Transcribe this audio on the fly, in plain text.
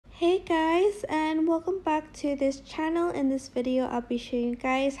Hey guys, and welcome back to this channel. In this video I'll be showing you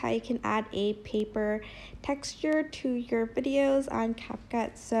guys how you can add a paper texture to your videos on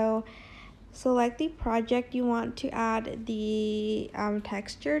CapCut. So select the project you want to add the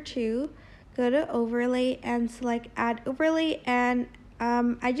texture to, go to overlay and select add overlay, and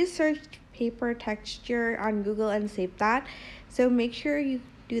I just searched paper texture on Google and saved that, so make sure you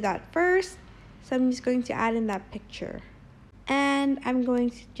do that first. So I'm just going to add in that picture. And I'm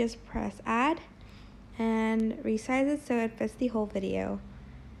going to just press add and resize it so it fits the whole video.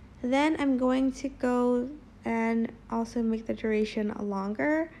 Then I'm going to go and also make the duration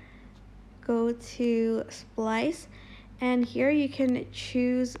longer. Go to splice, and here you can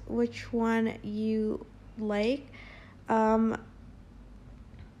choose which one you like. Like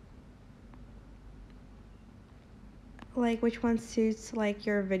which one suits like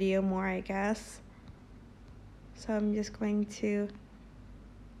your video more, I guess. So I'm just going to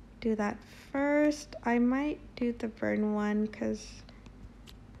do that first. I might do the burn one because,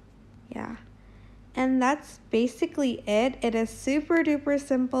 yeah. And that's basically it. It is super duper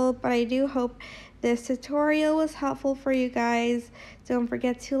simple, but I do hope this tutorial was helpful for you guys. Don't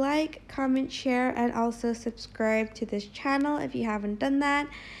forget to like, comment, share, and also subscribe to this channel if you haven't done that.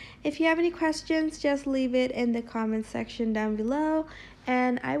 If you have any questions, just leave it in the comment section down below,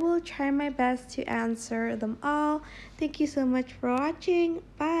 and I will try my best to answer them all. Thank you so much for watching.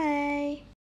 Bye!